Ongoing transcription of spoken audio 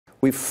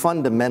we've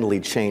fundamentally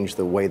changed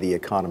the way the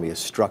economy is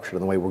structured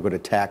and the way we're going to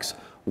tax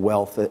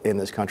wealth in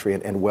this country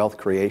and wealth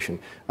creation.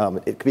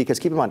 Because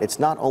keep in mind, it's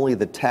not only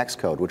the tax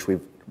code, which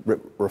we've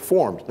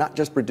reformed, not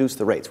just reduced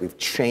the rates, we've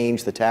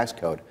changed the tax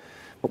code,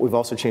 but we've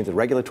also changed the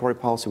regulatory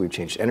policy, we've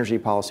changed energy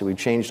policy, we've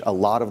changed a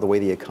lot of the way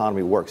the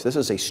economy works. This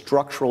is a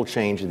structural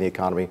change in the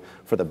economy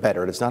for the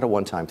better, and it's not a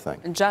one-time thing.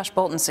 And Josh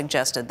Bolten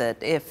suggested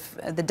that if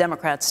the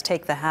Democrats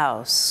take the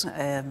House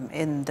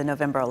in the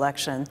November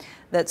election,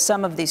 that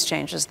some of these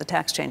changes, the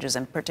tax changes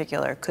in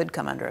particular, could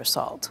come under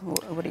assault.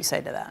 What do you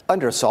say to that?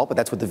 Under assault, but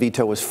that's what the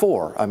veto is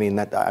for. I mean,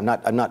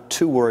 I'm not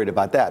too worried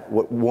about that.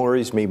 What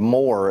worries me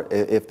more,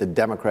 if the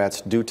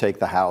Democrats do take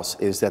the House,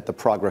 is that the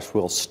progress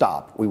will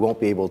stop. We won't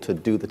be able to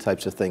do the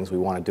types of things we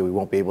want to do. We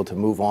won't be able to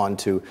move on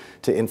to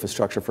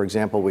infrastructure, for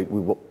example. We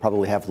will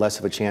probably have less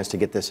of a chance to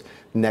get this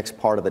next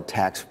part of the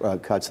tax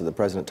cuts that the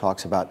president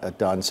talks about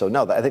done. So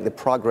no, I think the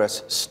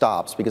progress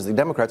stops because the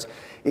Democrats,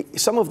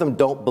 some of them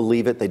don't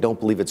believe it. They don't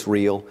believe it's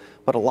real,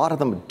 but a lot of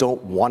them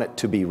don't want it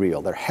to be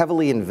real. They're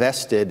heavily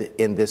invested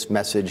in this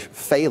message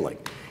failing.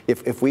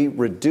 If we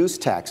reduce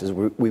taxes,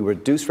 we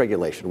reduce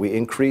regulation, we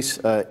increase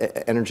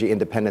energy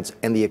independence,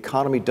 and the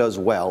economy does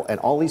well, and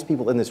all these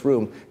people in this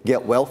room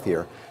get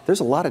wealthier,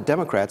 there's a lot of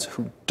Democrats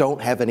who don't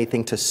have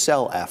anything to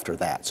sell after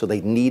that, so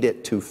they need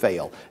it to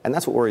fail. And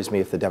that's what worries me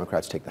if the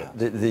Democrats take the House.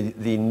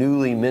 The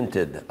newly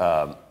minted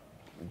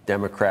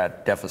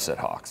Democrat deficit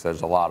hawks,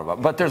 there's a lot of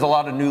them. But there's a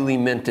lot of newly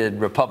minted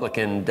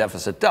Republican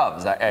deficit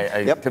doves.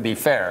 Yep. To be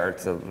fair,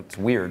 it's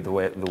weird the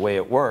way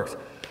it works.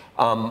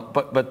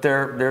 But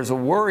there's a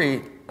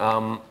worry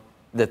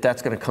that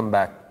that's going to come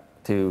back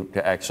to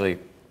actually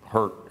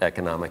hurt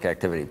economic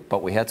activity.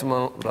 But we had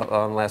someone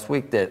on last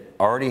week that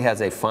already has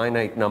a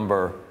finite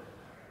number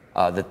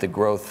that the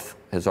growth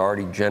has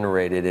already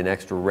generated in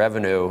extra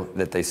revenue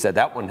that they said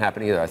that wouldn't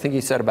happen either. I think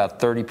he said about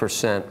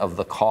 30% of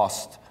the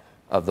cost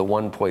of the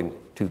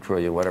 1.2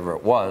 trillion, whatever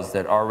it was,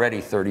 that already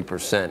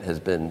 30% has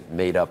been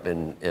made up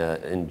in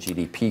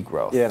GDP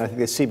growth. Yeah, and I think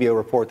the CBO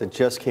report that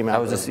just came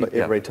out,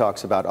 it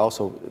talks about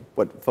also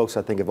what folks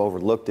I think have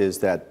overlooked is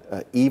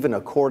that even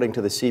according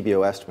to the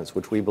CBO estimates,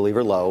 which we believe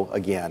are low,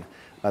 again,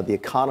 the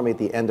economy at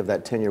the end of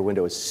that 10-year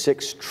window is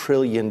 $6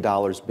 trillion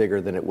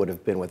bigger than it would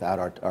have been without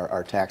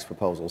our tax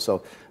proposal.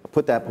 So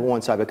put that on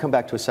one side. But come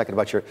back to a second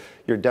about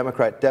your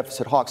Democrat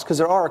deficit hawks, because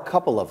there are a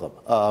couple of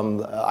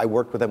them. I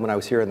worked with them when I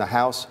was here in the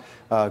House.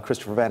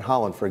 Christopher Van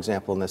Hollen, for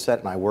example, in the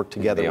Senate, and I worked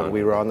together when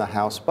we were on the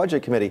House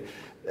Budget Committee.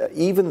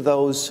 Even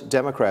those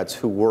Democrats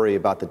who worry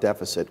about the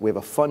deficit, we have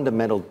a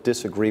fundamental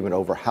disagreement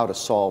over how to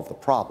solve the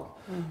problem.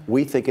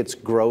 We think it's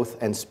growth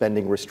and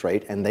spending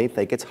restraint, and they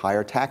think it's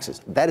higher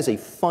taxes. That is a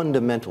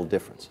fundamental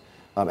difference.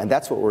 And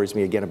that's what worries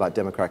me, again, about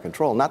Democrat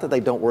control. Not that they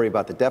don't worry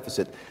about the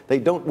deficit. They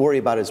don't worry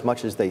about it as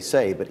much as they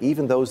say, but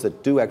even those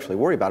that do actually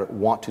worry about it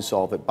want to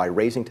solve it by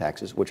raising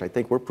taxes, which I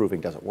think we're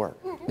proving doesn't work.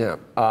 Yeah.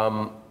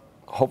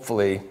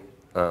 Hopefully,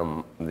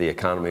 the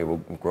economy will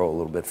grow a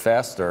little bit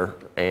faster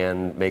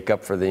and make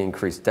up for the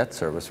increased debt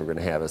service we're going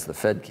to have as the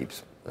Fed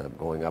keeps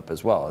going up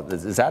as well.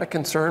 Is that a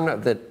concern?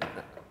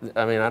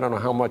 I mean, I don't know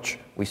how much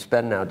we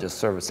spend now just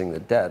servicing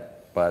the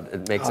debt, but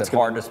it makes it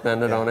hard to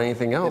spend it on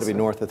anything else. It'll be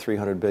north of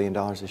 $300 billion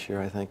this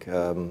year, I think.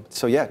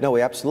 So yeah, no,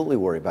 we absolutely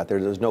worry about that.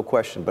 There's no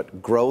question.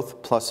 But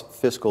growth plus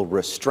fiscal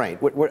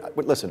restraint.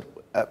 Listen,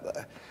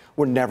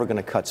 we're never going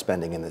to cut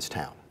spending in this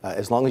town.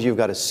 As long as you've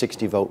got a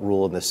 60-vote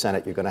rule in the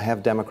Senate, you're going to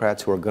have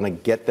Democrats who are going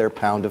to get their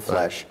pound of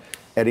flesh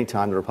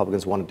anytime the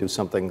Republicans want to do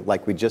something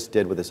like we just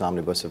did with this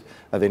omnibus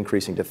of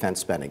increasing defense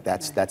spending.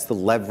 That's the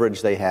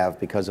leverage they have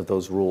because of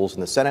those rules in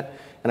the Senate.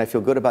 And I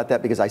feel good about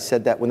that because I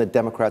said that when the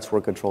Democrats were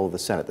in control of the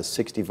Senate. The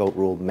 60-vote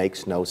rule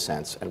makes no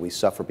sense, and we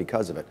suffer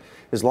because of it.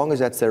 As long as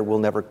that's there, we'll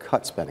never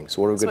cut spending.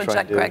 So what are we going to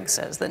try to do? Chuck Gregg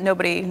says, that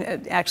nobody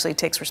actually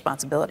takes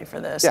responsibility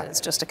for this. Yeah.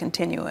 It's just a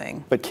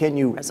continuing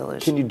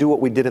resolution. Can you do what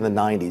we did in the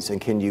 90s,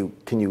 and can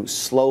you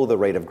slow the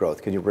rate of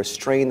growth? Can you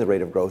restrain the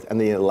rate of growth and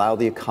then allow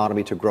the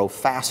economy to grow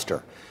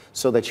faster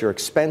so that your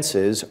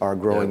expenses are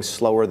growing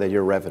slower than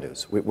your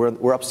revenues?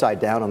 We're upside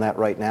down on that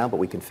right now, but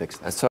we can fix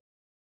that.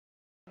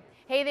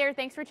 Hey there,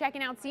 thanks for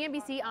checking out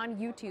CNBC on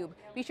YouTube.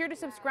 Be sure to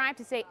subscribe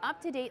to stay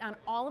up to date on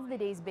all of the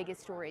day's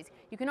biggest stories.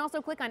 You can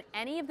also click on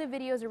any of the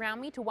videos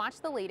around me to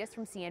watch the latest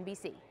from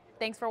CNBC.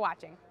 Thanks for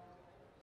watching.